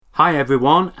Hi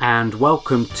everyone, and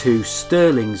welcome to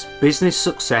Sterling's Business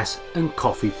Success and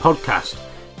Coffee podcast,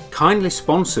 kindly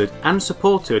sponsored and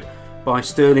supported by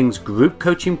Sterling's group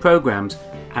coaching programs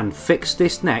and Fix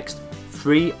This Next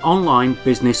free online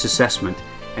business assessment,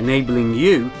 enabling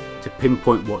you to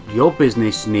pinpoint what your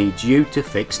business needs you to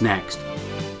fix next.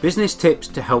 Business tips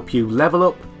to help you level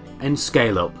up and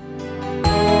scale up.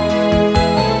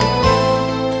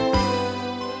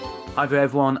 Hi there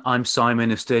everyone, I'm Simon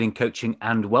of Sterling Coaching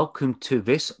and welcome to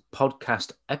this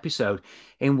podcast episode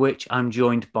in which I'm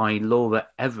joined by Laura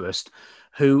Everest,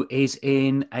 who is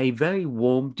in a very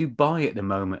warm Dubai at the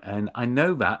moment. And I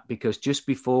know that because just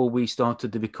before we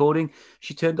started the recording,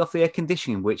 she turned off the air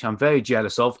conditioning, which I'm very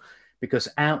jealous of because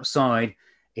outside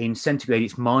in centigrade,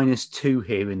 it's -2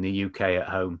 here in the UK at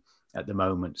home at the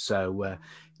moment. So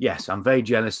yes, I'm very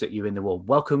jealous that you're in the warm.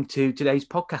 Welcome to today's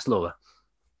podcast, Laura.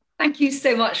 Thank you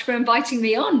so much for inviting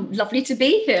me on. Lovely to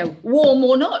be here, warm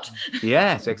or not.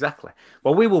 Yes, exactly.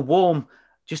 Well, we were warm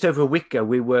just over a week ago.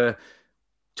 We were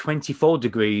 24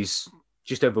 degrees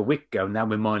just over a week ago. Now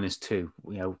we're -2.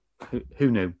 You know,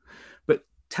 who knew? But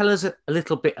tell us a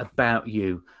little bit about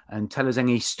you and tell us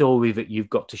any story that you've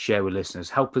got to share with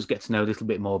listeners. Help us get to know a little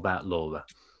bit more about Laura.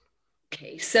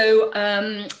 Okay, so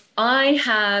I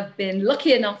have been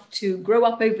lucky enough to grow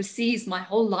up overseas my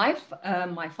whole life.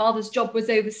 My father's job was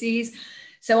overseas,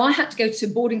 so I had to go to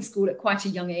boarding school at quite a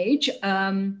young age.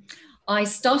 I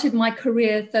started my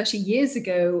career 30 years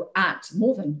ago at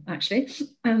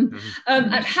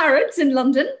Harrods in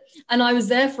London, and I was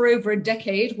there for over a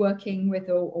decade working with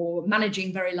or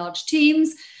managing very large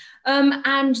teams.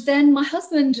 And then my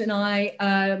husband and I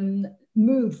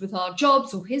moved with our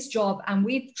jobs or his job, and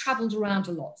we've traveled around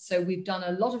a lot. So we've done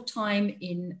a lot of time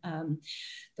in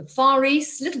the Far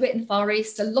East, a little bit in the Far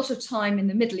East, a lot of time in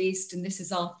the Middle East, and this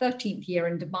is our 13th year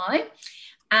in Dubai.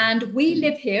 And we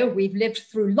live here, we've lived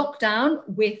through lockdown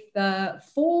with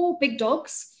 4 big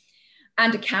dogs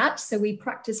and a cat. So we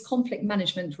practice conflict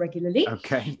management regularly.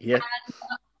 Okay, yeah. And,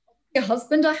 a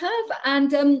husband I have,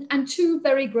 and 2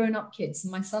 very grown-up kids.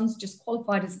 My son's just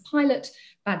qualified as a pilot,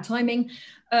 bad timing,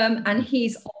 and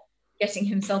he's getting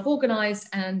himself organized,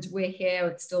 and we're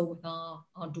here still with our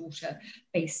daughter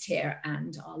based here,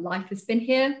 and our life has been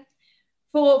here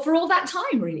for all that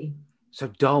time, really. So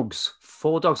dogs,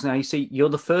 4 dogs. Now, you see, you're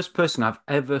the first person I've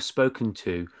ever spoken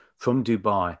to from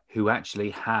Dubai who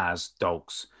actually has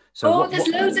dogs. So there's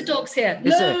loads of dogs here.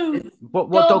 Is loads. It?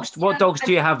 What dogs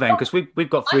do you have then? Because we've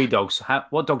got 3 dogs.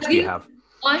 What dogs do you have?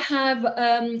 I have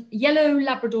yellow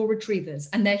Labrador retrievers,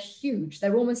 and they're huge.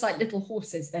 They're almost like little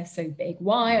horses. They're so big.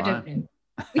 Why? I don't know.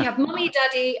 We have mummy,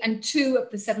 daddy, and 2 of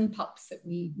the 7 pups that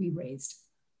we raised.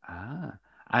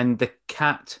 And the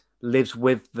cat lives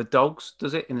with the dogs,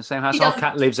 does it? In the same house? Our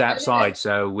cat lives outside,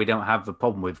 so we don't have the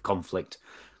problem with conflict.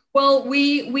 Well,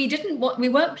 we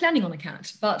weren't planning on a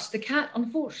cat, but the cat,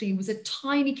 unfortunately, was a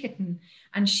tiny kitten,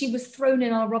 and she was thrown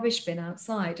in our rubbish bin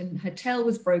outside, and her tail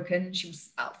was broken. She was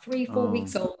about 3-4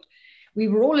 weeks old. We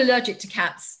were all allergic to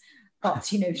cats, but,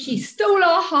 she stole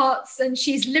our hearts, and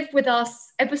she's lived with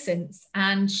us ever since.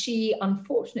 And she,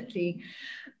 unfortunately,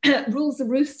 rules the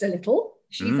roost a little.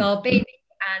 She's our baby,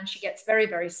 and she gets very,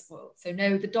 very spoiled. So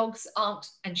no, the dogs aren't,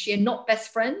 and she are not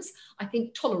best friends. I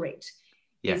think tolerate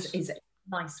is a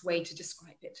nice way to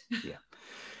describe it. Yeah.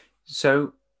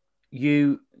 So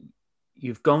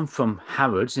you've gone from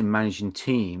Harrods in managing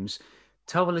teams.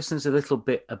 Tell the listeners a little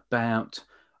bit about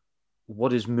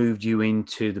what has moved you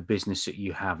into the business that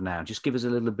you have now. Just give us a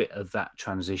little bit of that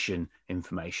transition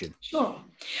information. Sure.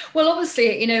 Well,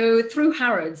 obviously, through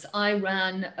Harrods, I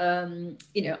ran,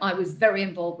 I was very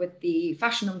involved with the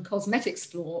fashion and cosmetics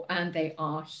floor, and they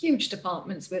are huge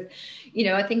departments with,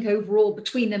 I think overall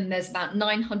between them, there's about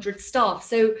 900 staff.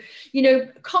 So,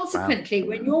 consequently,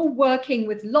 when you're working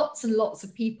with lots and lots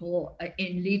of people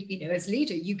as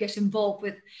leader, you get involved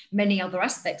with many other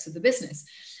aspects of the business.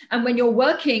 And when you're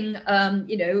working,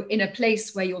 in a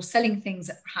place where you're selling things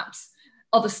that perhaps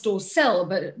other stores sell,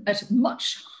 but at a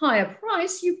much higher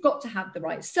price, you've got to have the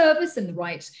right service and the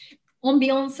right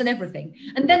ambiance and everything.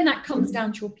 And then that comes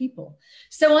down to your people.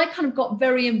 So I kind of got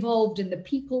very involved in the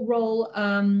people role.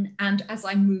 And as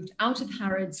I moved out of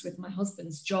Harrods with my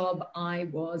husband's job, I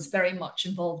was very much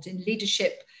involved in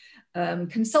leadership,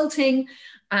 consulting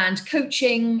and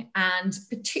coaching, and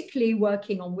particularly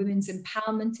working on women's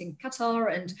empowerment in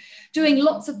Qatar and doing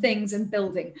lots of things and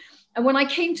building. And when I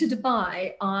came to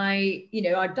Dubai,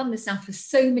 I've done this now for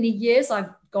so many years.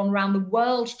 I've gone around the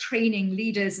world training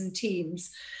leaders and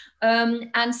teams.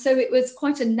 And so it was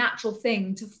quite a natural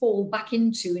thing to fall back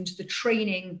into the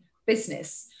training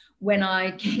business when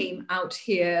I came out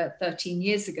here 13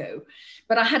 years ago.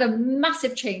 But I had a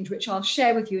massive change, which I'll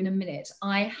share with you in a minute.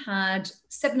 I had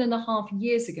 7.5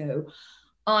 years ago,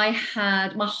 I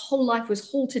had, my whole life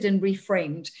was halted and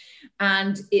reframed.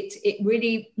 And it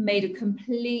really made a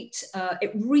complete,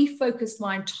 it refocused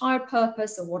my entire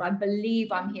purpose and what I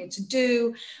believe I'm here to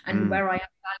do and where I am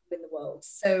valued in the world.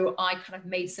 So I kind of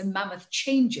made some mammoth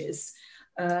changes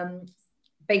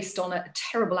based on a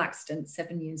terrible accident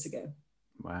 7 years ago.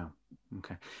 Wow.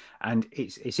 Okay. And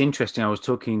it's interesting. I was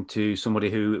talking to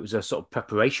somebody who, it was a sort of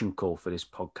preparation call for this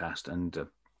podcast, and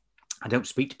I don't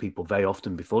speak to people very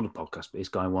often before the podcast, but this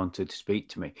guy wanted to speak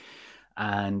to me.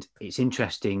 And it's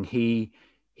interesting. He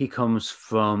comes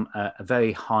from a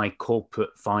very high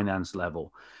corporate finance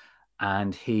level,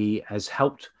 and he has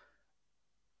helped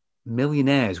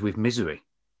millionaires with misery.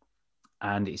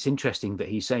 And it's interesting that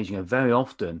he says, very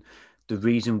often the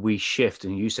reason we shift,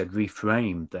 and you said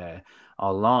reframe there,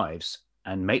 our lives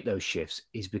and make those shifts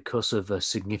is because of a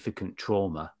significant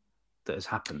trauma that has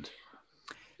happened.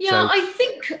 Yeah,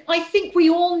 so, I think we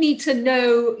all need to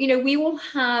know, we all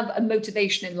have a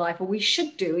motivation in life, or we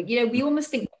should do. We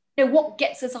almost think, what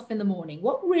gets us up in the morning?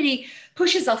 What really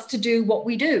pushes us to do what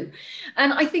we do?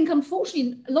 And I think,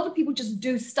 unfortunately, a lot of people just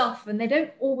do stuff and they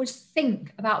don't always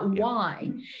think about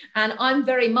why. And I'm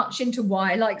very much into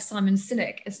why, like Simon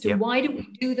Sinek, as to why do we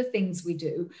do the things we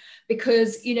do?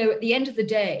 Because, at the end of the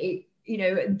day,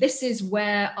 this is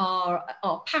where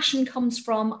our passion comes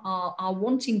from, our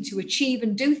wanting to achieve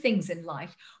and do things in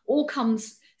life all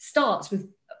starts with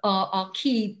our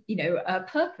key,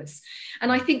 purpose.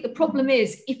 And I think the problem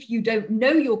is, if you don't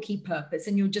know your key purpose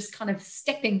and you're just kind of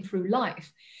stepping through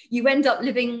life, you end up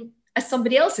living as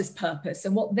somebody else's purpose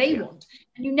and what they want.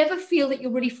 And you never feel that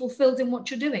you're really fulfilled in what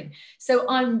you're doing. So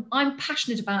I'm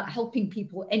passionate about helping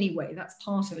people anyway. That's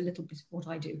part of a little bit of what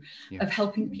I do, of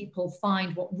helping people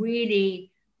find what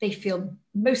really they feel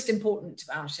most important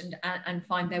about and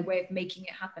find their way of making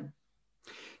it happen.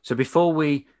 So before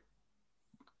we,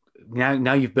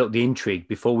 now you've built the intrigue,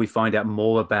 before we find out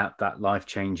more about that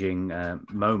life-changing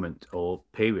moment or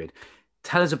period,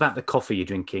 tell us about the coffee you're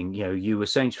drinking. You were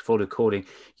saying before the recording,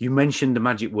 you mentioned the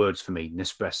magic words for me,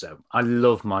 Nespresso. I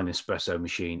love my Nespresso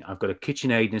machine. I've got a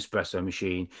KitchenAid Nespresso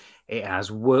machine. It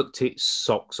has worked its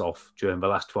socks off during the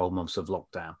last 12 months of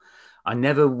lockdown. I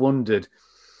never wondered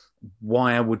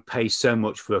why I would pay so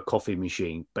much for a coffee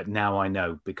machine, but now I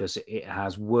know, because it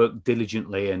has worked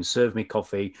diligently and served me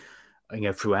coffee,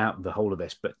 throughout the whole of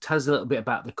this. But tell us a little bit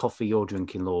about the coffee you're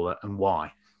drinking, Laura, and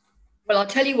why. Well, I'll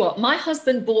tell you what, my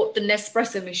husband bought the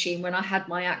Nespresso machine when I had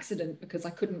my accident because I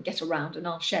couldn't get around, and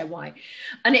I'll share why.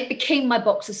 And it became my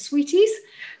box of sweeties.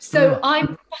 So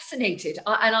I'm fascinated.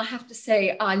 And I have to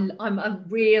say, I'm a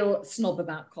real snob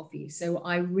about coffee. So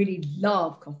I really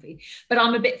love coffee, but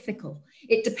I'm a bit fickle.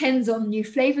 It depends on new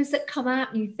flavors that come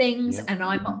out, new things. And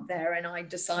I'm up there and I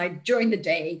decide during the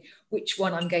day which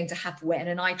one I'm going to have when.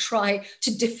 And I try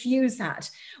to diffuse that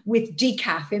with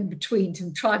decaf in between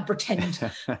to try and pretend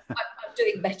I'm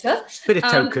doing better. Bit of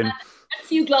token. And a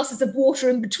few glasses of water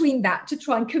in between that to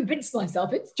try and convince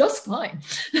myself it's just fine.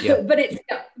 But it's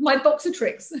my box of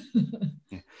tricks.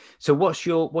 So what's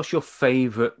your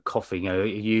favorite coffee?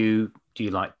 Do you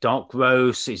like dark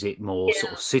roast? Is it more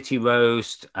sort of city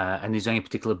roast? And is there any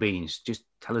particular beans? Just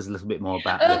tell us a little bit more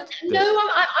about No,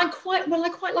 I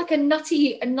quite like a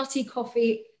nutty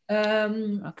coffee.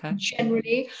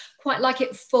 Generally quite like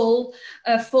it full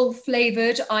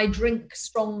flavored. I drink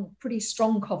pretty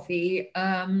strong coffee,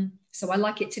 so I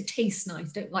like it to taste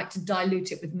nice. Don't like to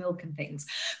dilute it with milk and things.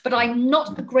 But I'm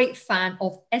not a great fan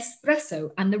of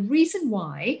espresso, and the reason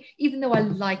why, even though I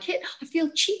like it, I feel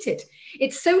cheated.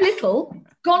 It's so little,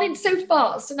 gone in so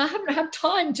fast, and I haven't had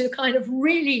time to kind of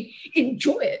really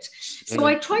enjoy it. So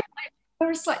I try for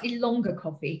a slightly longer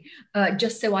coffee,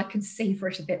 just so I can savor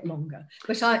it a bit longer.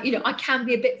 But I can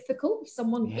be a bit fickle if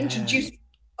someone introduces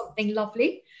something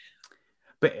lovely.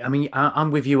 But I mean, I'm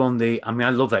with you on I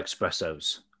love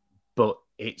espressos, but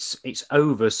it's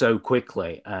over so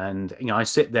quickly. And, I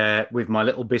sit there with my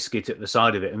little biscuit at the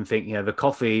side of it and think, the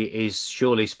coffee is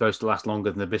surely supposed to last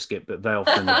longer than the biscuit, but very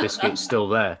often the biscuit's still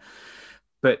there.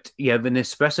 But the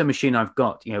Nespresso machine I've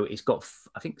got, it's got,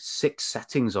 I think, 6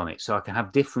 settings on it. So I can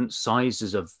have different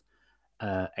sizes of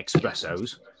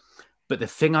espressos. But the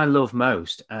thing I love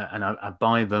most, and I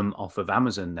buy them off of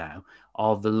Amazon now,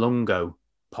 are the Lungo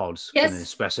pods in an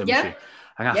espresso machine.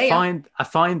 And I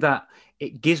find that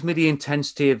it gives me the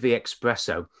intensity of the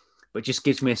espresso, but just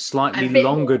gives me a slightly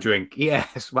longer drink.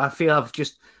 Yes, well, I feel I've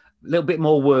just a little bit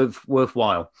more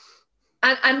worthwhile.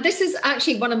 And this is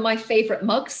actually one of my favorite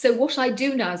mugs. So what I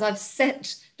do now is I've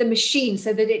set the machine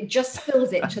so that it just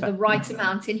fills it to the right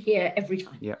amount in here every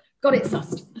time. Yeah. Got it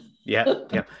sussed. Yeah,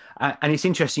 yeah. And it's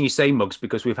interesting you say mugs,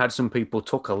 because we've had some people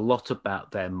talk a lot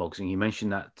about their mugs, and you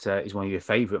mentioned that is one of your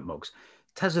favourite mugs.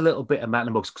 Tell us a little bit about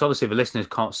the mugs, because obviously the listeners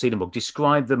can't see the mug.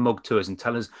 Describe the mug to us and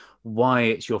tell us why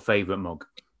it's your favourite mug.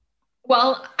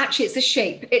 Well, actually, it's a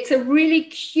shape. It's a really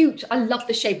cute, I love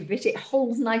the shape of it. It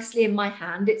holds nicely in my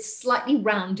hand. It's slightly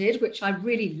rounded, which I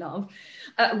really love.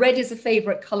 Red is a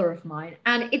favorite color of mine.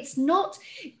 And it's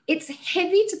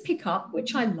heavy to pick up,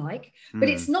 which I like, but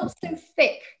it's not so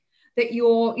thick that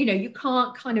you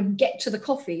can't kind of get to the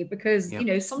coffee, because,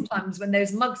 sometimes when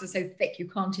those mugs are so thick, you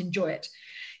can't enjoy it.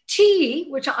 Tea,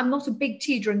 which I'm not a big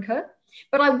tea drinker,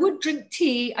 but I would drink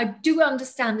tea. I do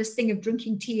understand this thing of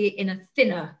drinking tea in a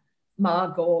thinner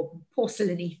mug or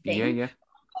porcelain-y thing. Yeah.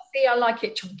 Coffee, I like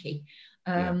it chunky.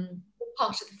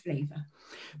 Part of the flavor.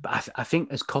 But I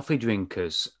think as coffee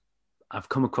drinkers, I've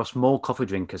come across more coffee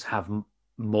drinkers have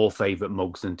more favorite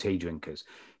mugs than tea drinkers.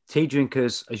 Tea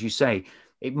drinkers, as you say,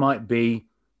 it might be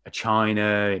a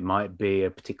china, it might be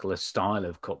a particular style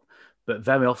of cup, but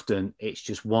very often it's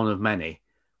just one of many,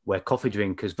 where coffee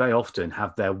drinkers very often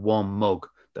have their one mug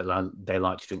that they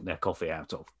like to drink their coffee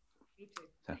out of.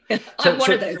 I'm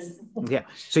one of those. Yeah.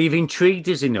 So you've intrigued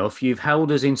us enough. You've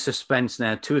held us in suspense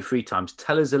now 2 or 3 times.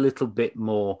 Tell us a little bit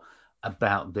more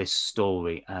about this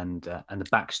story and the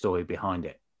backstory behind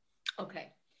it.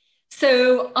 Okay.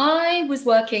 So I was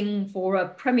working for a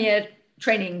premier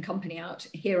training company out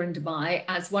here in Dubai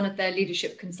as one of their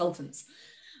leadership consultants.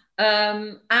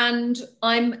 And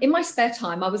I'm in my spare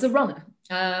time, I was a runner.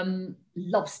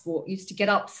 Love sport. Used to get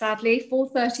up, sadly,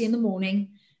 4:30 in the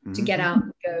morning to get out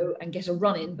and go and get a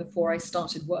run in before I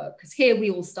started work, because here we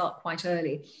all start quite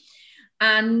early.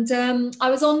 And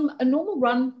I was on a normal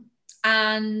run,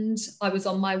 and I was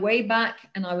on my way back,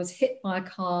 and I was hit by a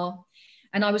car,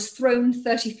 and I was thrown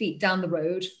 30 feet down the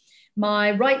road. My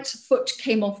right foot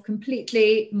came off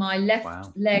completely. My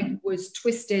left leg was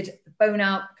twisted, the bone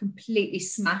out, completely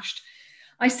smashed.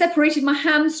 I separated my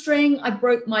hamstring. I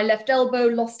broke my left elbow,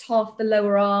 lost half the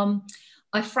lower arm.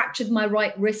 I fractured my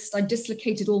right wrist. I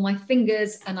dislocated all my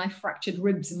fingers, and I fractured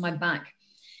ribs in my back.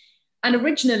 And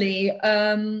originally,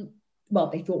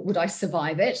 they thought, would I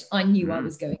survive it? I knew I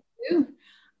was going to.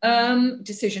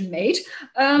 Decision made.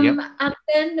 And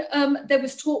then there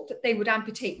was talk that they would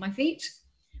amputate my feet.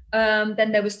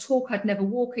 Then there was talk I'd never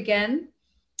walk again.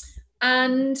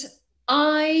 And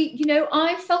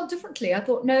I felt differently. I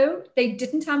thought, no, they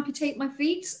didn't amputate my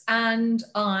feet. And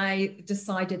I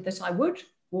decided that I would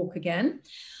walk again.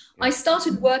 I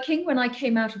started working when I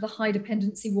came out of the high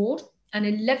dependency ward, and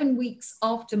 11 weeks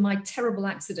after my terrible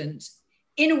accident,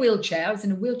 in a wheelchair, I was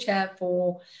in a wheelchair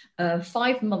for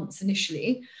 5 months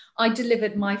initially, I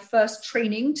delivered my first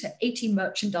training to 80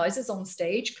 merchandisers on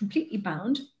stage, completely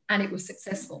bound, and it was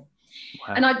successful.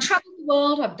 Wow. And I traveled the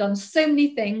world. I've done so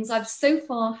many things. I've so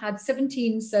far had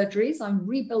 17 surgeries. I'm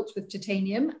rebuilt with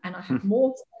titanium, and I have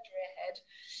more surgery ahead.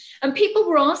 And people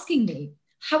were asking me,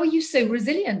 how are you so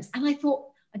resilient? And I thought,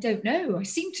 I don't know. I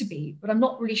seem to be, but I'm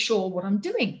not really sure what I'm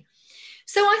doing.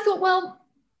 So I thought, well,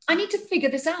 I need to figure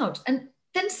this out. And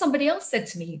then somebody else said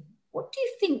to me, what do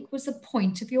you think was the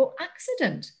point of your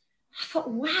accident? I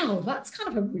thought, wow, that's kind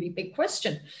of a really big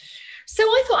question. So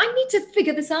I thought, I need to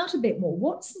figure this out a bit more.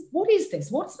 What is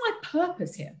this? What's my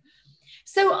purpose here?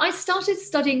 So I started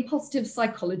studying positive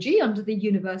psychology under the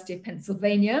University of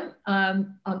Pennsylvania,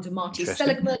 under Marty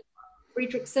Seligman,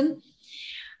 Friedrichsen.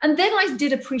 And then I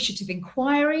did appreciative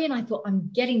inquiry, and I thought,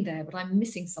 I'm getting there, but I'm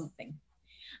missing something.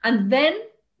 And then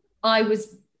I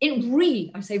was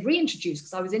reintroduced,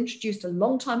 because I was introduced a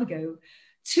long time ago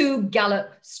to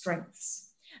Gallup Strengths.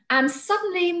 And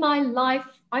suddenly my life,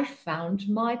 I found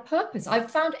my purpose. I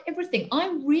found everything. I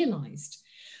realized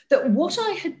that what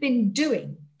I had been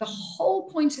doing, the whole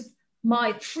point of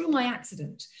through my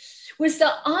accident, was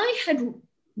that I had,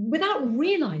 without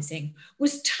realizing,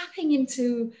 was tapping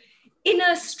into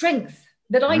inner strength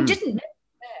that I didn't know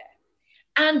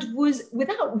there, and was,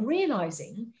 without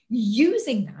realizing,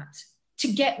 using that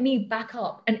to get me back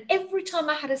up. And every time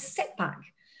I had a setback,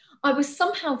 I was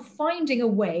somehow finding a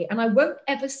way, and I won't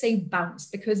ever say bounce,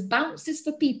 because bounce is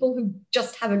for people who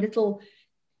just have a little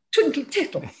twinkle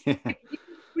tittle. If you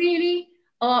really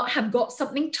have got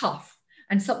something tough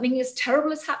and something as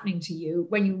terrible is happening to you,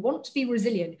 when you want to be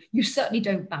resilient, you certainly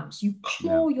don't bounce. You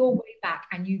claw your way back,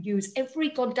 and you use every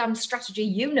goddamn strategy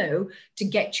you know to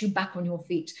get you back on your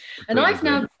feet. And I've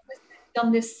now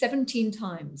done this 17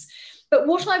 times. But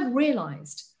what I've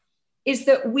realized is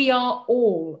that we are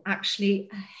all actually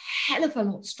a hell of a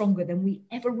lot stronger than we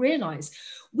ever realize.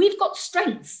 We've got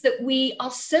strengths that we are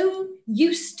so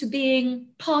used to being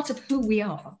part of who we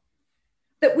are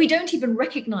that we don't even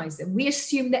recognize them. We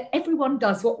assume that everyone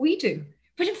does what we do,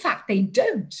 but in fact, they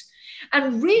don't.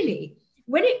 And really,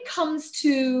 when it comes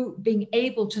to being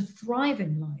able to thrive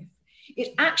in life,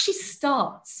 it actually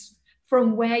starts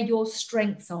from where your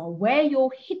strengths are, where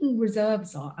your hidden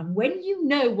reserves are. And when you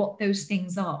know what those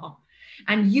things are,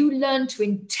 and you learn to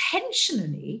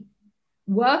intentionally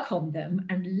work on them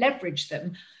and leverage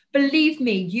them, believe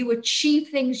me, you achieve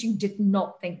things you did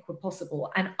not think were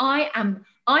possible. And I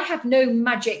have no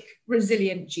magic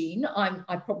resilient gene.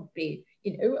 I probably,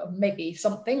 maybe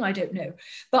something, I don't know.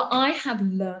 But I have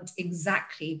learned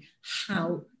exactly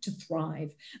how to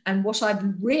thrive. And what I've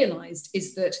realized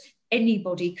is that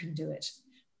anybody can do it.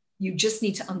 You just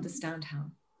need to understand how.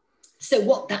 So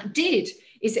what that did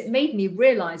is it made me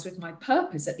realize with my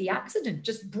purpose that the accident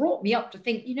just brought me up to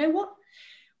think, you know what?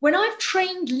 When I've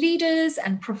trained leaders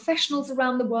and professionals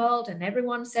around the world and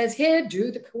everyone says, here,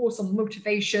 do the course on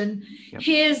motivation,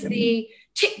 here's the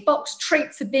tick box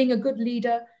traits of being a good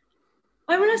leader,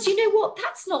 I realized, you know what?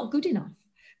 That's not good enough,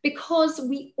 because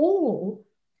we all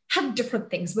have different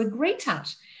things we're great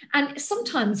at. And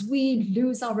sometimes we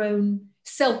lose our own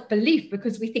self-belief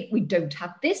because we think we don't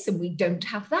have this and we don't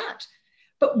have that.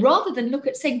 But rather than look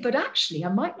at saying, but actually, I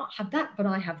might not have that, but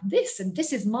I have this, and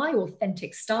this is my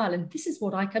authentic style, and this is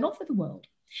what I can offer the world.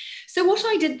 So what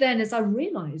I did then is I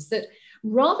realized that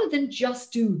rather than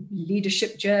just do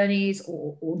leadership journeys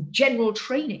or general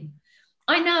training,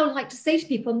 I now like to say to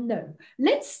people, no,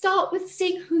 let's start with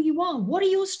seeing who you are. What are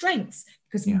your strengths?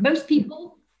 Because most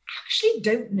people actually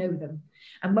don't know them.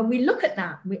 And when we look at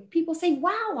that, people say,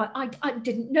 wow, I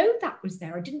didn't know that was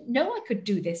there. I didn't know I could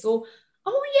do this. Or,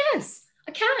 oh, yes,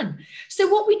 I can. So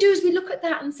what we do is we look at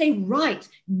that and say, right,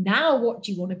 now what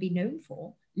do you want to be known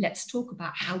for? Let's talk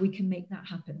about how we can make that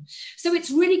happen. So it's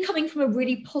really coming from a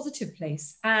really positive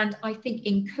place. And I think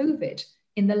in COVID,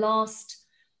 in the last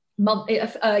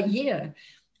year,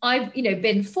 I've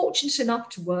been fortunate enough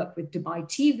to work with Dubai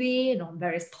TV and on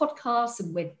various podcasts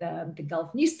and with the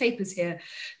Gulf newspapers here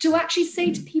to actually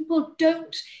say to people,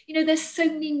 don't, there's so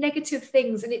many negative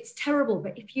things and it's terrible.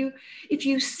 But if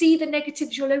you see the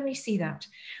negatives, you'll only see that.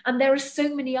 And there are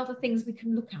so many other things we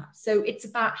can look at. So it's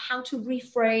about how to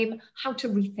reframe, how to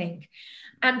rethink,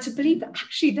 and to believe that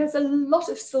actually there's a lot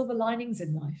of silver linings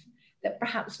in life that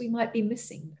perhaps we might be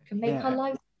missing that can make our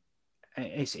lives.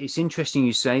 It's interesting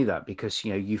you say that, because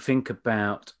you think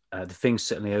about the things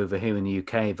certainly over here in the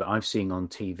UK that I've seen on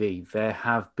TV. There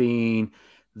have been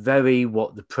very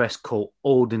what the press call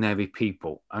ordinary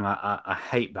people, and I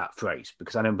hate that phrase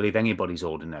because I don't believe anybody's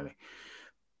ordinary.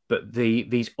 But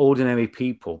these ordinary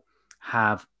people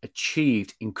have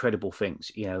achieved incredible things.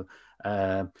 So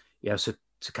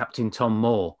to Captain Tom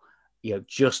Moore,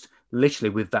 just literally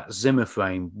with that Zimmer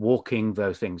frame, walking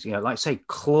those things, like say,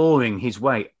 clawing his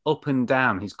way up and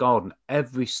down his garden,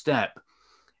 every step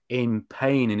in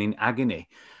pain and in agony.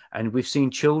 And we've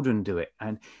seen children do it.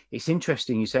 And it's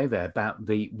interesting you say there about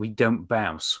we don't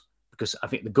bounce, because I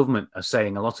think the government are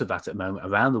saying a lot of that at the moment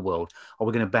around the world. Are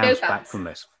we going to bounce back from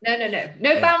this? No.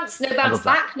 No bounce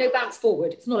back, no bounce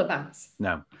forward. It's not a bounce.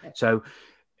 No. So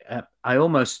I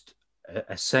almost...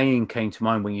 a saying came to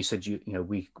mind when you said,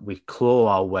 we claw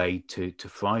our way to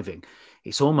thriving.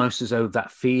 It's almost as though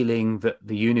that feeling that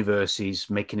the universe is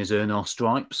making us earn our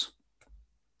stripes.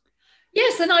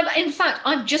 Yes, and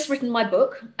I've just written my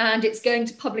book, and it's going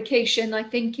to publication, I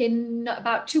think, in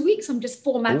about 2 weeks. I'm just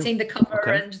formatting the cover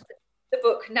and the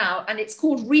book now, and it's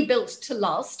called Rebuilt to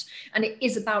Last, and it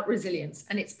is about resilience,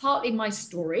 and it's partly my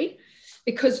story.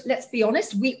 Because let's be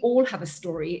honest, we all have a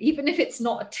story, even if it's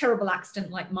not a terrible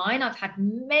accident like mine. I've had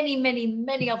many, many,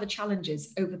 many other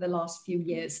challenges over the last few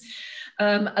years,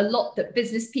 a lot that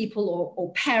business people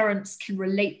or parents can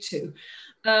relate to.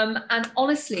 And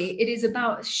honestly, it is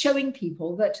about showing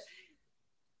people that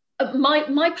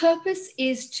my purpose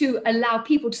is to allow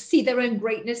people to see their own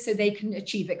greatness so they can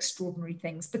achieve extraordinary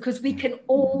things, because we can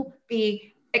all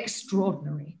be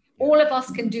extraordinary. All of us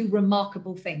can do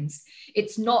remarkable things.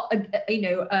 It's not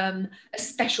a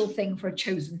special thing for a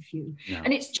chosen few. No.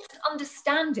 And it's just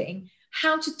understanding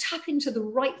how to tap into the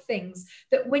right things,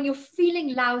 that when you're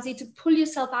feeling lousy, to pull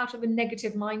yourself out of a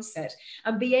negative mindset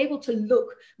and be able to look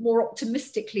more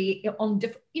optimistically on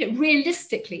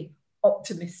realistically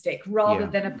optimistic rather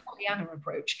than a Pollyanna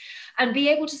approach, and be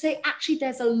able to say, actually,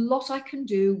 there's a lot I can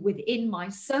do within my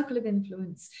circle of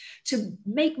influence to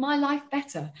make my life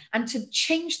better and to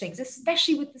change things,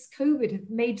 especially with this COVID, have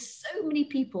made so many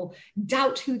people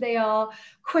doubt who they are,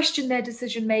 question their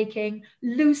decision making,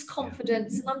 lose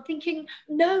confidence. And I'm thinking,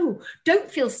 no,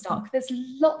 don't feel stuck. There's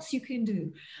lots you can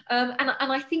do. And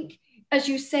I think, as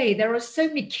you say, there are so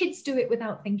many kids do it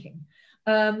without thinking.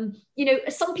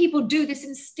 Some people do this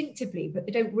instinctively, but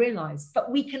they don't realize,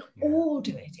 but we can all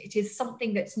do it. It is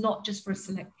something that's not just for a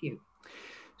select few.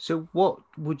 So what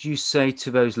would you say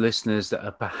to those listeners that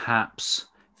are perhaps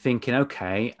thinking,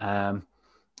 okay,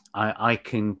 I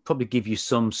can probably give you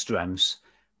some strengths,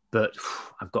 but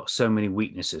I've got so many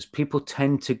weaknesses. People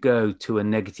tend to go to a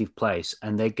negative place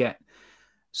and they get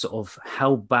sort of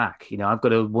held back. I've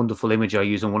got a wonderful image I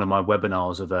use on one of my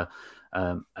webinars of a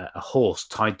horse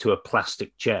tied to a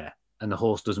plastic chair, and the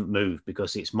horse doesn't move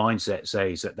because its mindset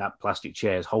says that plastic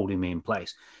chair is holding me in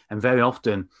place. And very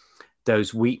often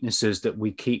those weaknesses that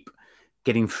we keep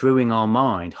getting through in our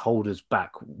mind hold us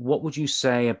back. What would you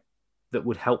say that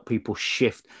would help people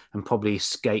shift and probably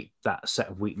escape that set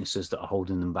of weaknesses that are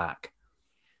holding them back?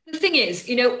 The thing is,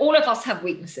 all of us have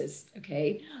weaknesses,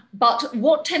 okay? But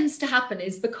what tends to happen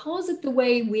is, because of the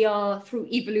way we are through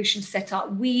evolution set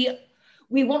up, we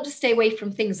want to stay away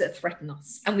from things that threaten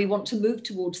us, and we want to move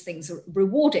towards things that are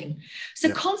rewarding.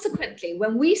 So consequently,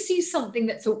 when we see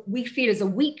something we feel is a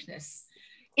weakness,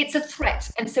 it's a threat.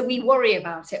 And so we worry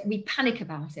about it, we panic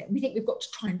about it, we think we've got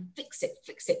to try and fix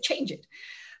it, change it.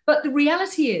 But the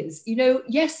reality is,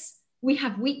 yes, we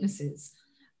have weaknesses,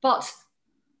 but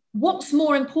what's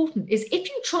more important is, if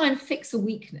you try and fix a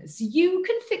weakness, you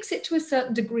can fix it to a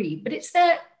certain degree, but it's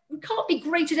there. We can't be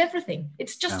great at everything.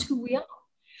 It's just who we are.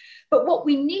 But what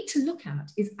we need to look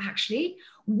at is, actually,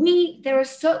 there are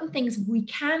certain things we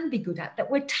can be good at, that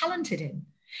we're talented in.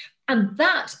 And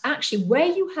that actually, where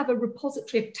you have a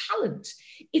repository of talent,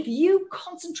 if you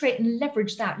concentrate and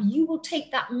leverage that, you will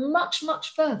take that much,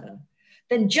 much further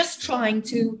than just trying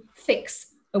to fix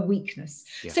a weakness.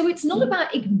 So it's not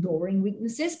about ignoring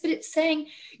weaknesses, but it's saying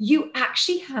you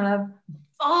actually have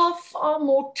far, far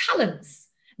more talents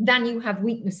than you have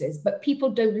weaknesses, but people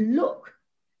don't look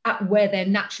at where they're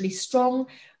naturally strong,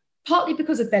 partly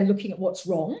because they're looking at what's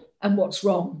wrong and what's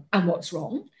wrong and what's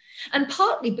wrong, and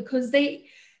partly because they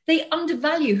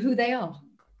undervalue who they are.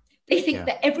 They think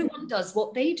that everyone does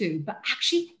what they do, but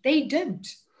actually they don't.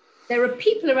 There are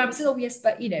people around who say, oh, yes,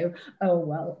 but,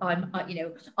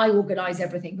 I organize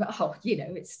everything, but,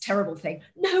 it's a terrible thing.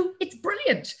 No, it's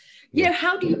brilliant.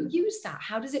 How do you use that?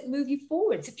 How does it move you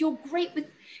forwards? If you're great with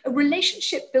a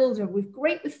relationship builder,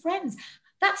 great with friends,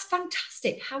 that's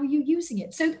fantastic. How are you using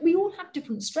it? So we all have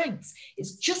different strengths.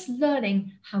 It's just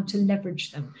learning how to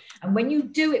leverage them. And when you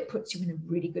do, it puts you in a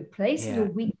really good place, and your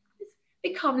weaknesses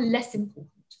become less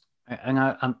important. And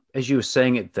I, as you were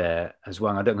saying it there as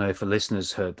well, I don't know if the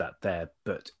listeners heard that there,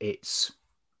 but it's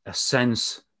a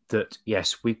sense that,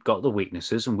 yes, we've got the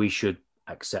weaknesses and we should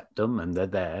accept them, and they're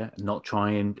there, not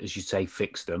try and, as you say,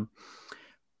 fix them.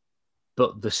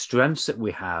 But the strengths that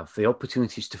we have, the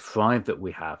opportunities to thrive that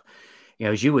we have,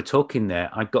 as you were talking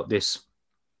there, I got this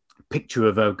picture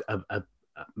of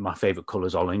my favorite color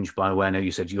is orange, by the way. I know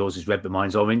you said yours is red, but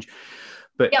mine's orange.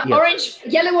 But orange,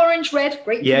 yellow, orange, red,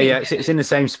 great. It's in the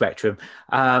same spectrum.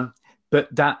 But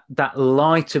that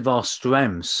light of our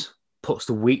strengths puts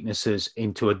the weaknesses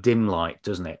into a dim light,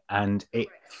 doesn't it? And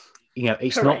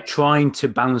it's Correct. Not trying to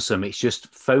balance them. It's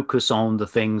just focus on the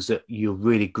things that you're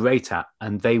really great at,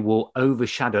 and they will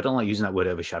overshadow. I don't like using that word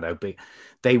overshadow, but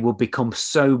they will become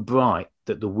so bright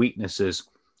that the weaknesses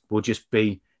will just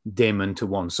be dim and to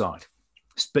one side,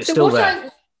 but so still there.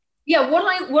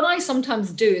 What I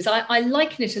sometimes do is I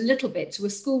liken it a little bit to a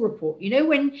school report.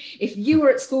 If you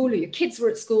were at school or your kids were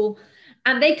at school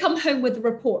and they come home with a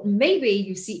report, and maybe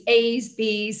you see A's,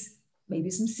 B's, maybe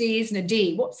some C's and a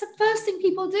D. What's the first thing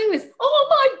people do is, oh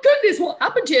my goodness, what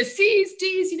happened here? C's,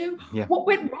 D's, what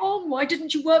went wrong? Why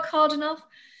didn't you work hard enough?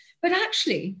 But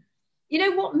actually,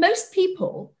 most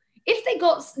people, if they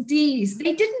got D's,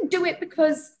 they didn't do it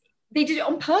because they did it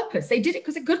on purpose. They did it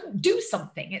because they couldn't do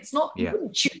something. It's not, you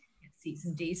wouldn't choose C's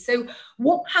and D's. So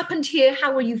what happened here?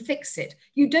 How will you fix it?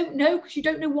 You don't know, because you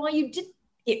don't know why you did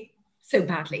it so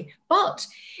badly. But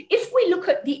if we look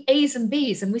at the A's and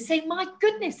B's and we say, my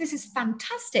goodness, this is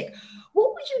fantastic.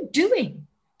 What were you doing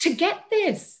to get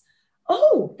this?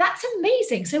 oh, that's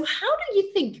amazing. So how do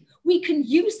you think we can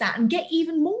use that and get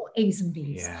even more A's and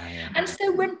B's? And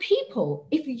so when people,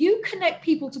 if you connect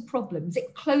people to problems,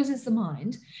 it closes the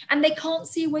mind and they can't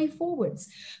see a way forwards.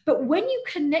 But when you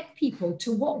connect people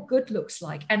to what good looks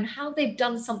like and how they've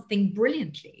done something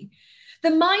brilliantly, the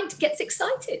mind gets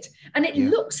excited and it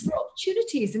looks for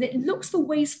opportunities and it looks for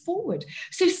ways forward.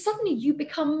 So suddenly you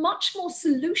become much more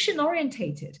solution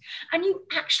orientated and you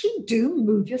actually do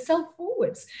move yourself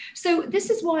forwards. So this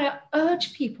is why I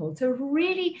urge people to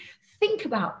really think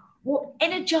about what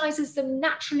energizes them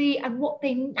naturally and what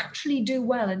they naturally do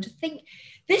well, and to think,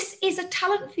 this is a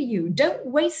talent for you. Don't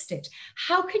waste it.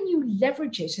 How can you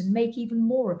leverage it and make even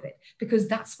more of it? Because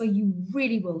that's where you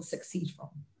really will succeed from.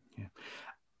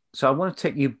 So I want to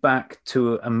take you back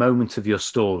to a moment of your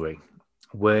story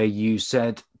where you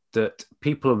said that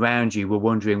people around you were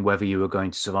wondering whether you were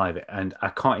going to survive it. And I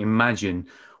can't imagine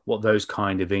what those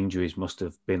kind of injuries must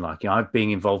have been like. I've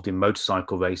been involved in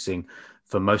motorcycle racing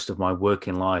for most of my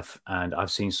working life, and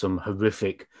I've seen some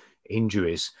horrific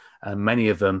injuries. And many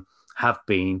of them have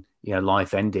been,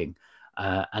 life-ending.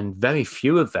 And very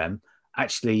few of them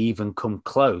actually even come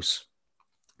close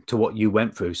to what you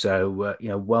went through. So,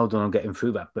 well done on getting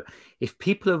through that. But if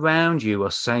people around you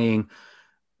are saying,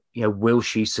 will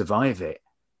she survive it?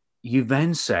 You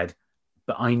then said,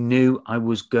 but I knew I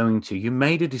was going to. You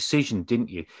made a decision, didn't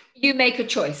you? You make a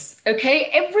choice, okay?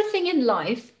 Everything in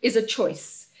life is a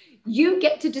choice. You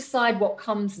get to decide what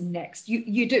comes next.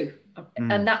 You do.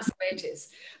 And that's the way it is.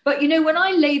 But, when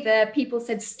I lay there, people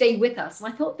said, stay with us.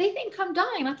 And I thought, they think I'm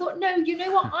dying. I thought, no, you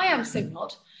know what? I am so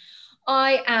not.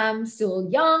 I am still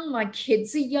young. My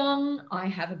kids are young. I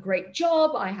have a great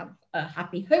job. I have a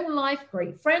happy home life,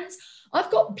 great friends. I've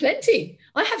got plenty.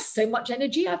 I have so much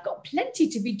energy. I've got plenty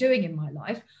to be doing in my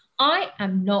life. I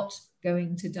am not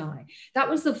going to die. That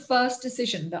was the first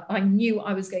decision that I knew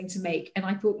I was going to make. And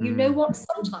I thought, you know what?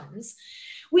 Sometimes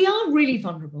we are really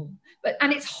vulnerable,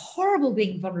 and it's horrible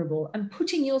being vulnerable and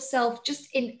putting yourself just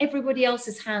in everybody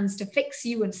else's hands to fix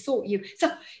you and sort you. So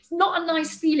it's not a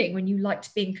nice feeling when you like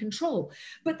to be in control.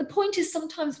 But the point is,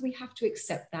 sometimes we have to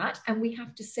accept that, and we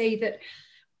have to say that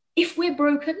if we're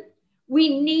broken,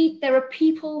 there are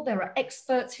people, there are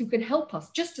experts who can help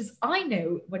us. Just as I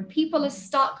know when people are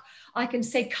stuck, I can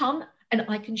say, come, and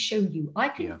I can show you. I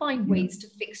can find ways to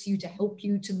fix you, to help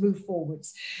you to move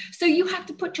forwards. So you have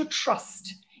to put your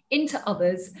trust into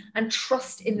others and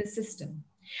trust in the system.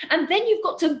 And then you've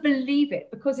got to believe it,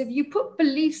 because if you put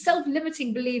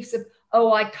self-limiting beliefs of,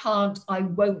 oh, I can't, I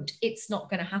won't, it's not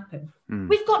going to happen.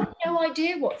 We've got no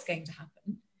idea what's going to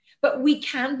happen, but we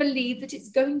can believe that it's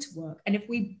going to work. And if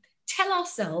we tell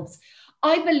ourselves,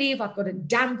 I believe I've got a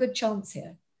damn good chance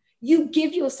here, you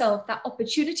give yourself that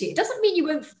opportunity. It doesn't mean you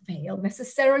won't fail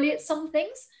necessarily at some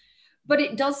things, but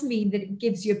it does mean that it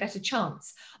gives you a better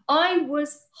chance. I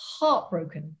was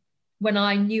heartbroken when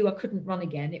I knew I couldn't run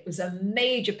again. It was a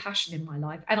major passion in my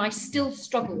life, and I still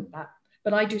struggle with that.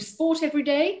 But I do sport every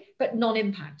day, but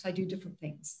non-impact. I do different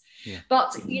things.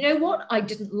 But you know what? I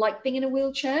didn't like being in a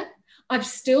wheelchair. I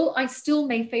still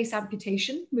may face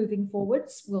amputation moving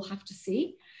forwards. We'll have to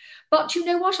see. But you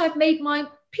know what? I've made my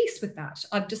peace with that.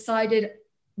 I've decided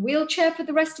wheelchair for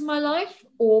the rest of my life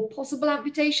or possible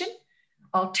amputation.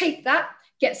 I'll take that,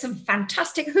 get some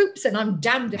fantastic hoops, and I'm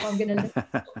damned if I'm going to live.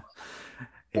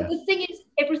 But the thing is,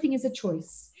 everything is a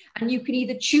choice. And you can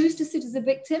either choose to sit as a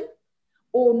victim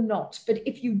or not. But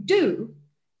if you do,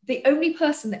 the only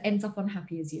person that ends up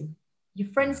unhappy is you. Your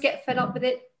friends get fed up with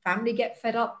it, family get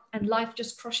fed up, and life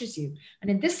just crushes you.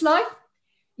 And in this life,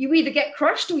 you either get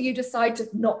crushed or you decide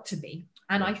not to be.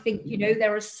 And I think,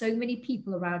 there are so many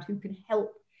people around who can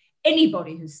help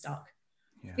anybody who's stuck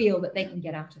feel that they can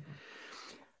get out of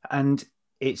it. And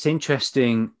it's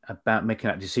interesting about making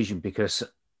that decision, because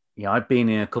I've been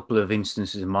in a couple of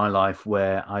instances in my life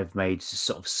where I've made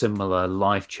sort of similar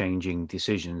life-changing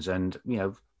decisions, and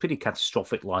pretty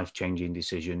catastrophic life-changing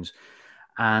decisions.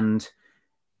 And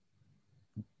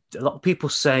a lot of people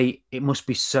say it must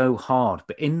be so hard,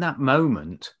 but in that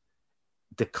moment,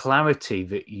 the clarity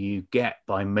that you get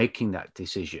by making that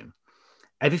decision,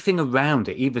 everything around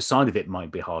it, either side of it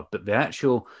might be hard, but the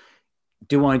actual,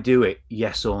 do I do it,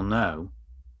 yes or no,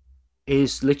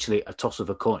 is literally a toss of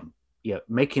a coin.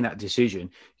 Making that decision,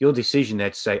 your decision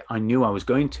there to say, I knew I was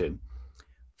going to,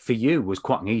 for you was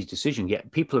quite an easy decision,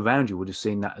 yet people around you would have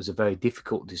seen that as a very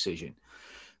difficult decision.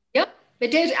 Yep, they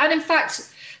did. And in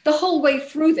fact, the whole way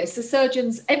through this,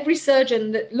 every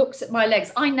surgeon that looks at my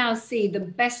legs, I now see the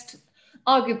best,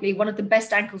 arguably one of the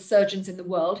best ankle surgeons in the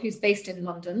world, who's based in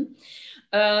London.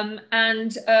 And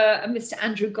Mr.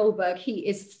 Andrew Goldberg, he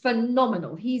is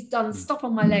phenomenal. He's done stuff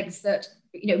on my legs that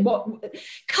what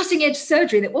cutting edge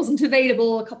surgery that wasn't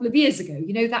available a couple of years ago,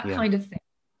 that kind of thing.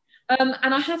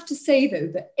 And I have to say, though,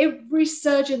 that every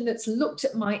surgeon that's looked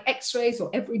at my x-rays, or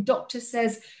every doctor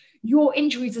says, your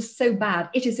injuries are so bad,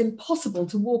 it is impossible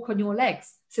to walk on your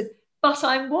legs. I said, but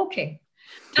I'm walking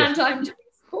and I'm doing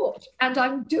sport and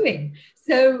I'm doing.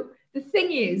 So the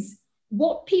thing is,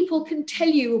 what people can tell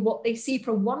you of what they see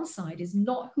from one side is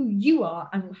not who you are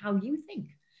and how you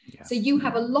think. Yeah. So you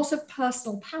have a lot of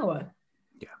personal power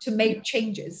to make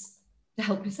changes to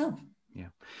help yourself. Yeah.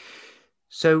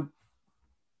 So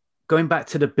going back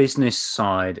to the business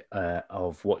side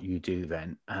of what you do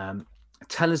then,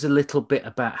 tell us a little bit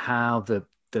about how the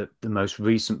most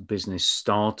recent business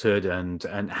started and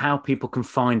how people can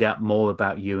find out more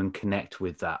about you and connect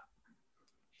with that.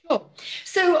 Sure.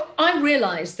 So I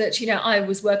realized that, I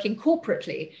was working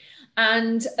corporately.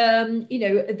 And,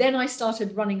 then I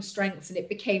started running Strengths, and it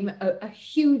became a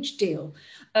huge deal.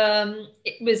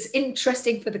 It was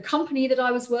interesting for the company that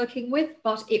I was working with,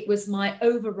 but it was my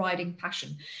overriding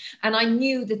passion. And I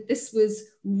knew that this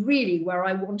was really where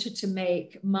I wanted to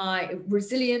make my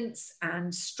resilience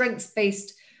and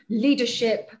strengths-based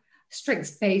leadership,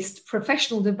 strengths-based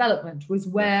professional development was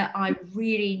where I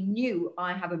really knew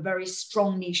I have a very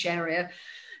strong niche area.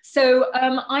 So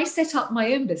I set up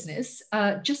my own business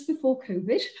just before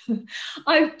COVID.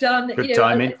 I've done,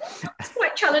 it's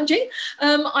quite challenging.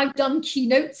 I've done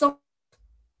keynotes on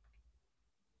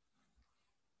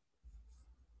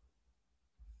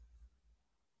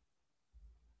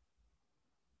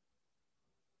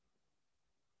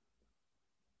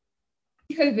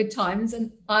COVID times,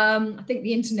 and I think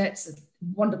the internet's a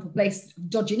wonderful place of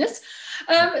dodginess.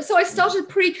 So I started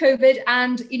pre-COVID,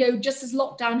 and just as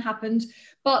lockdown happened.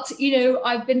 But,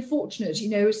 I've been fortunate,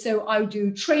 so I do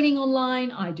training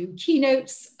online, I do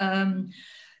keynotes,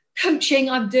 coaching.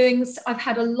 I've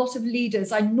had a lot of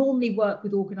leaders. I normally work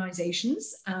with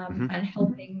organizations and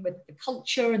helping with the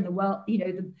culture and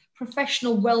the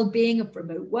professional well-being of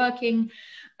remote working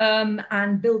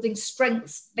and building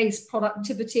strengths-based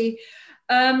productivity.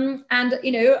 And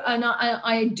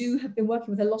I do have been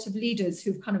working with a lot of leaders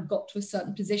who've kind of got to a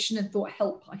certain position and thought,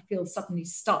 help, I feel suddenly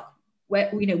stuck. Where,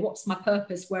 what's my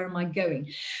purpose? Where am I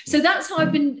going? So that's how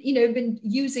I've been, been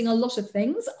using a lot of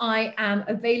things. I am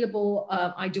available.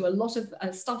 I do a lot of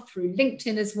stuff through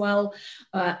LinkedIn as well.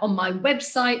 On my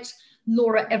website,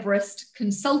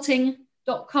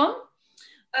 lauraeverestconsulting.com.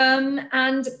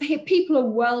 And people are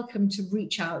welcome to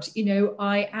reach out.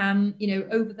 I am,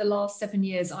 over the last 7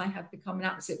 years, I have become an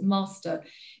absolute master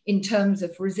in terms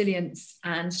of resilience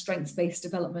and strengths-based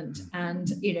development.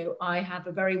 And, I have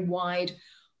a very wide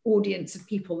audience of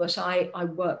people that I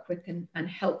work with and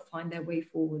help find their way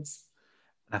forwards.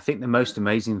 I think the most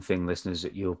amazing thing, listeners,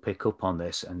 that you'll pick up on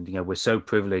this, and we're so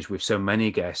privileged with so many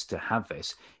guests to have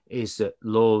this, is that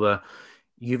Laura,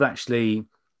 you've actually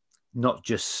not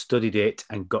just studied it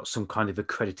and got some kind of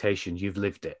accreditation, you've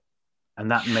lived it.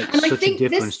 And that makes such a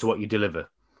difference to what you deliver.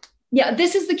 Yeah,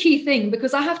 this is the key thing,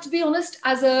 because I have to be honest,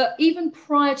 even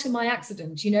prior to my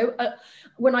accident,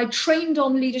 when I trained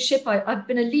on leadership, I've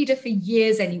been a leader for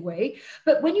years anyway.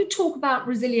 But when you talk about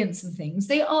resilience and things,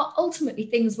 they are ultimately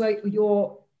things where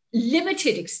your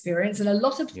limited experience and a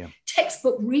lot of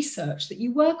textbook research that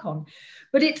you work on.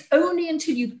 But it's only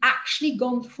until you've actually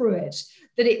gone through it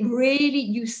that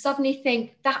you suddenly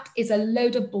think that is a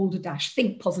load of balderdash.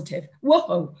 Think positive.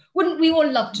 Whoa, wouldn't we all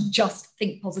love to just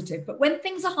think positive? But when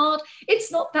things are hard,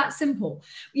 it's not that simple.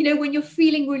 When you're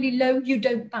feeling really low, you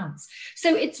don't bounce.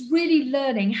 So it's really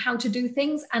learning how to do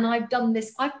things. And I've done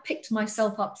this. I've picked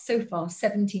myself up so far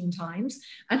 17 times,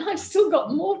 and I've still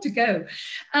got more to go.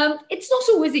 It's not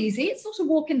always easy. It's not a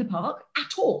walk in the park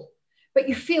at all. But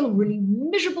you feel really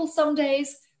miserable some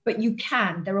days, but you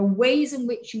can. There are ways in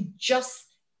which you just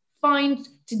find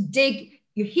to dig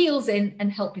your heels in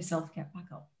and help yourself get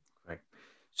back up. Great.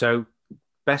 So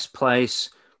best place,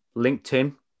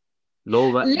 LinkedIn,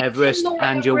 Laura Everest,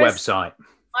 and your website.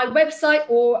 My website,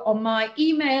 or on my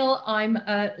email, I'm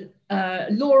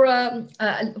Laura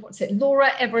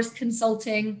Everest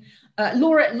Consulting.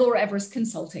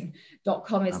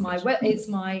 LauraEverestConsulting.com is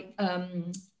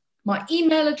my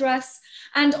email address.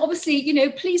 And obviously,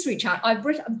 please reach out. I've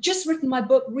just written my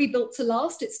book, Rebuilt to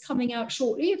Last. It's coming out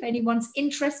shortly. If anyone's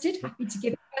interested, happy to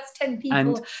give the first 10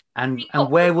 people. And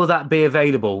where will that be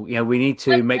available? We need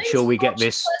to make sure we get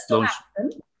this launched.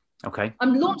 Okay.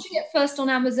 I'm launching it first on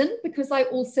Amazon because I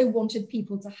also wanted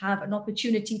people to have an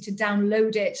opportunity to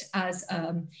download it as,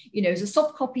 as a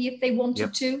soft copy if they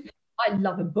wanted to. I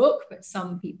love a book, but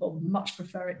some people much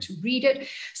prefer it to read it.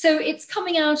 So it's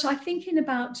coming out, I think, in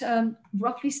about,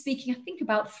 roughly speaking,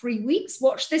 about 3 weeks.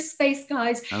 Watch this space,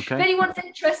 guys. Okay. If anyone's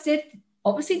interested,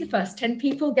 Obviously, the first 10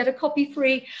 people get a copy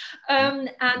free.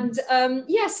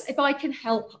 Yes, if I can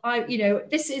help,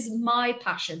 this is my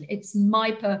passion. It's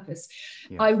my purpose.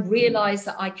 Yeah. I realize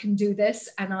that I can do this,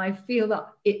 and I feel that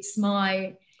it's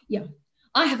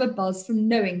I have a buzz from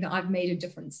knowing that I've made a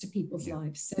difference to people's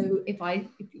lives. So if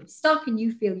you're stuck and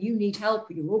you feel you need help,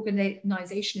 or your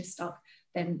organization is stuck,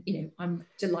 then, I'm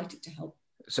delighted to help.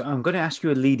 So I'm going to ask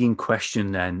you a leading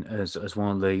question then, as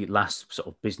one of the last sort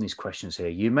of business questions here.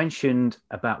 You mentioned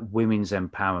about women's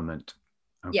empowerment.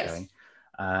 Okay. Yes.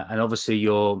 And obviously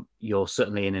you're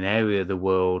certainly in an area of the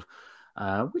world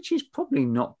which is probably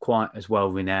not quite as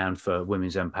well renowned for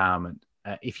women's empowerment.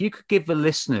 If you could give the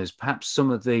listeners, perhaps some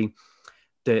of the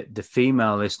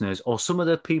female listeners, or some of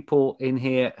the people in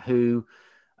here who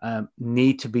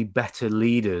need to be better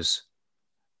leaders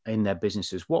in their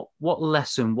businesses, what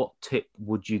lesson, what tip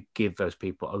would you give those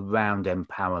people around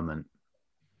empowerment?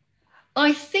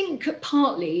 I think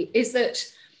partly is that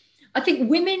I think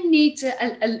women need to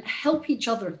help each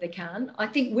other if they can. I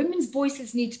think women's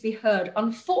voices need to be heard.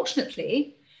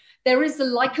 Unfortunately, there is the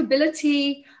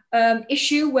likability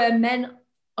issue where men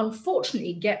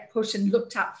unfortunately get put and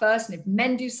looked at first, and if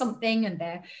men do something and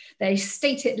they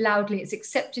state it loudly, it's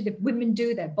accepted. If women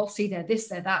do, they're bossy, they're this,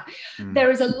 they're that.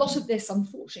 There is a lot of this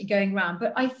unfortunately going around,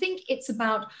 but I think it's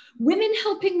about women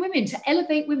helping women, to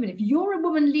elevate women. If you're a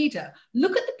woman leader,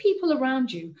 look at the people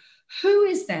around you. Who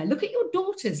is there? Look at your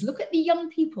daughters, look at the young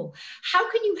people.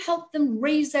 How can you help them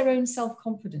raise their own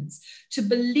self-confidence, to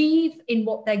believe in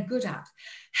what they're good at?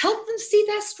 Help them see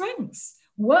their strengths.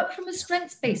 Work from a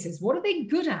strengths basis. What are they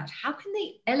good at? How can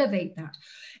they elevate that?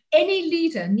 Any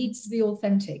leader needs to be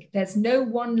authentic. There's no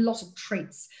one lot of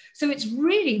traits. So it's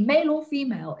really, male or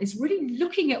female, is really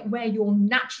looking at where you're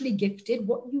naturally gifted,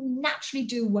 what you naturally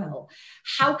do well.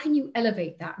 How can you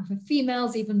elevate that? And for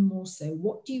females, even more so,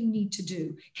 what do you need to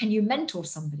do? Can you mentor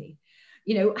somebody?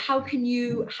 How can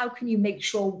you make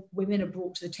sure women are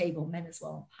brought to the table, men as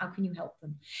well? How can you help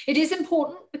them? It is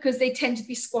important because they tend to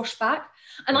be squashed back.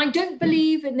 And I don't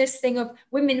believe in this thing of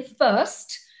women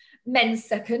first, men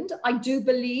second. I do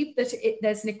believe that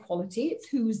there's an equality. It's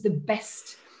who's the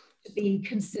best to be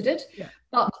considered. Yeah.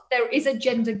 But there is a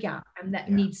gender gap, and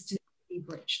that needs to be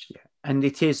bridged. Yeah. And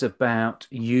it is about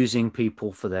using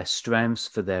people for their strengths,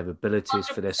 for their abilities,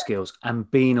 100%. For their skills, and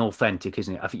being authentic,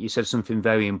 isn't it? I think you said something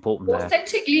very important there.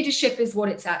 Authentic leadership is what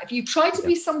it's at. If you try to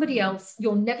be somebody else,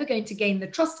 you're never going to gain the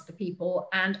trust of the people,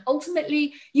 and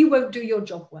ultimately you won't do your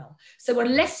job well. So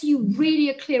unless you really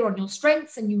are clear on your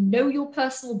strengths and you know your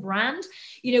personal brand,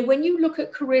 when you look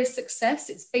at career success,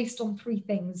 it's based on three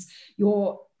things: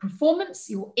 your performance,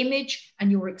 your image,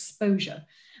 and your exposure.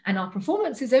 And our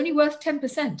performance is only worth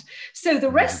 10%. So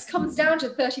the rest comes down to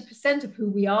 30% of who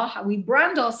we are, how we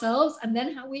brand ourselves, and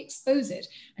then how we expose it.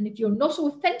 And if you're not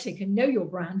authentic and know your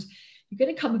brand, you're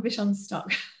going to come a bit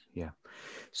unstuck. Yeah.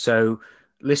 So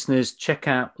listeners, check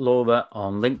out Laura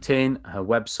on LinkedIn, her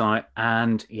website.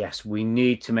 And yes, we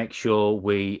need to make sure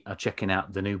we are checking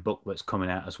out the new book that's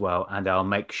coming out as well. And I'll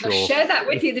make sure... I'll share that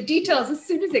with you, the details, as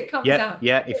soon as it comes out.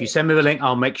 Yeah, if you send me the link,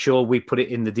 I'll make sure we put it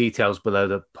in the details below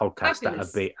the podcast. Fabulous. That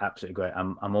would be absolutely great.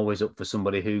 I'm always up for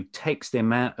somebody who takes the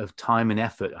amount of time and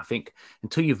effort. I think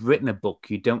until you've written a book,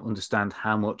 you don't understand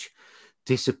how much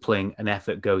discipline and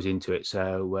effort goes into it.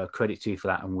 So credit to you for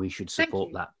that, and we should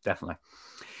support that, definitely.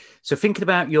 So thinking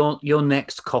about your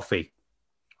next coffee,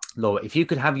 Laura, if you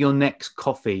could have your next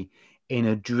coffee in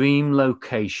a dream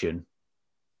location,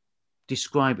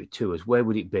 describe it to us. Where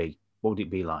would it be? What would it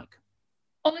be like?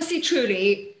 Honestly,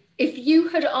 truly, if you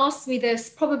had asked me this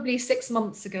probably 6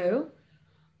 months ago,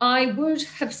 I would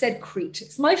have said Crete.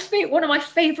 It's one of my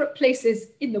favorite places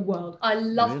in the world. I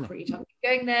love Crete. I've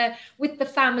been going there with the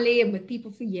family and with people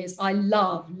for years. I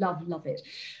love, love, love it.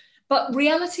 But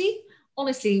reality,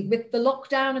 honestly, with the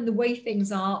lockdown and the way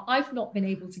things are, I've not been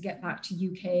able to get back to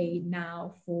UK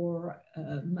now for,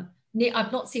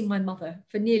 I've not seen my mother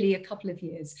for nearly a couple of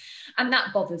years, and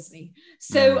that bothers me.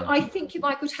 So I think if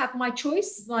I could have my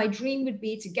choice, my dream would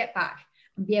be to get back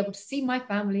and be able to see my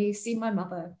family, see my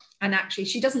mother. And actually,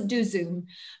 she doesn't do Zoom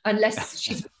unless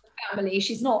she's with family.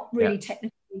 She's not really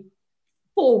technically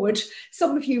forward.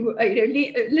 Some of you,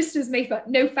 listeners may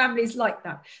know families like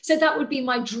that. So that would be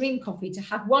my dream coffee, to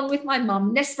have one with my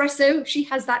mum. Nespresso, she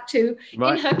has that too, in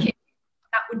her kitchen.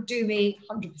 That would do me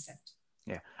 100%.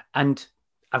 Yeah. And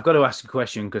I've got to ask a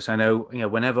question, because I know,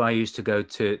 whenever I used to go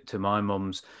to my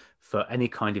mum's for any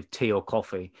kind of tea or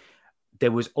coffee,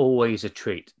 there was always a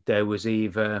treat. There was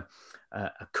either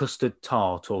a custard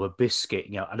tart or a biscuit.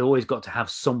 I'd always got to have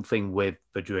something with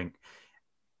the drink.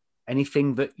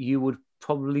 Anything that you would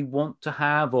probably want to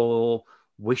have or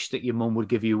wish that your mum would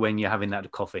give you when you're having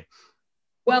that coffee?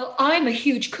 Well, I'm a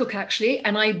huge cook actually,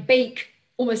 and I bake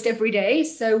almost every day.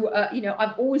 So,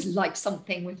 I've always liked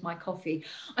something with my coffee.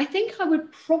 I think I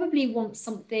would probably want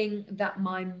something that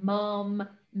my mum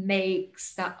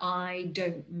makes that I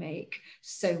don't make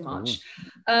so Ooh. much.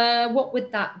 What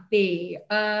would that be?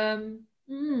 Uh,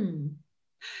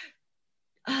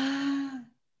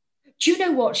 do you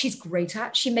know what she's great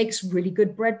at? She makes really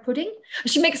good bread pudding.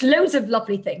 She makes loads of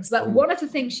lovely things, but Ooh. one of the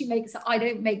things she makes that I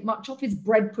don't make much of is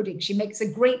bread pudding. She makes a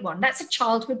great one. That's a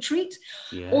childhood treat.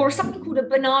 Yeah. Or something called a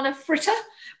banana fritter,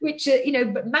 which,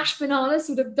 mashed bananas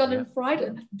sort of done Yeah. and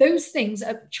fried. Those things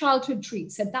are childhood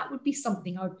treats. So that would be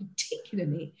something I would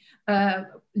particularly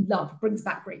love. Brings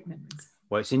back great memories.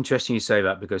 Well, it's interesting you say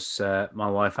that because my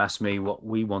wife asked me what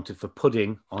we wanted for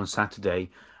pudding on Saturday,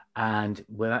 and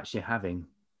we're actually having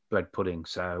bread pudding.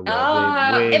 So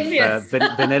with Envious.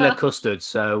 vanilla custard.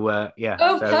 So yeah.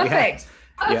 Oh, So perfect.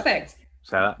 yeah. Perfect.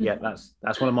 So yeah,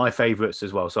 that's one of my favourites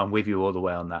as well. So I'm with you all the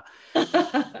way on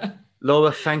that.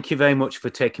 Laura, thank you very much for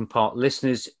taking part.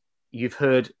 Listeners, you've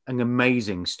heard an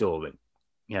amazing story.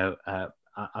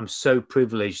 I'm so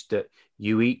privileged that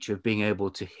you each have been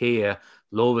able to hear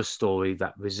Laura's story,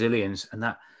 that resilience and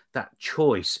that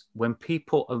choice when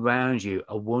people around you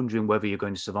are wondering whether you're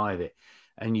going to survive it,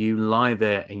 and you lie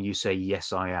there and you say,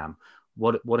 yes, I am.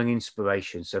 What an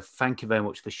inspiration. So thank you very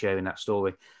much for sharing that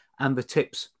story and the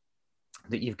tips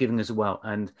that you've given as well.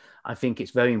 And I think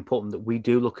it's very important that we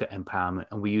do look at empowerment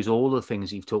and we use all the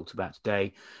things you've talked about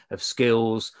today of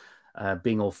skills,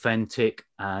 being authentic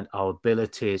and our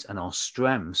abilities and our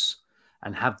strengths,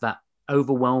 and have that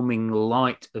overwhelming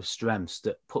light of strengths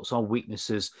that puts our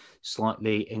weaknesses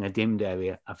slightly in a dimmed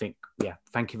area. I think, yeah,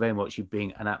 thank you very much. You've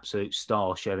been an absolute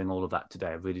star sharing all of that today.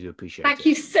 I really do appreciate it. Thank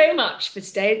you so much for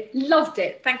today. Loved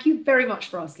it. Thank you very much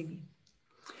for asking me.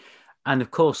 And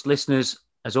of course, listeners,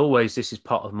 as always, this is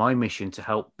part of my mission to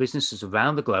help businesses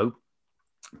around the globe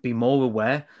be more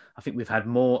aware. I think we've had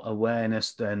more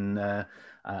awareness than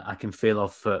I can feel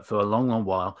of for a long, long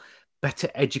while. Better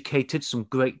educated, some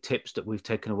great tips that we've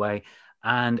taken away.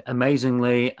 And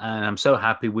amazingly, and I'm so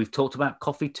happy, we've talked about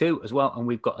coffee too as well. And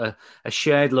we've got a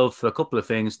shared love for a couple of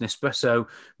things, Nespresso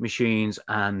machines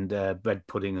and bread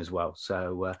pudding as well.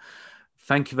 So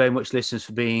thank you very much, listeners,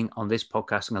 for being on this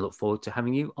podcast. And I look forward to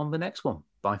having you on the next one.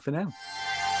 Bye for now.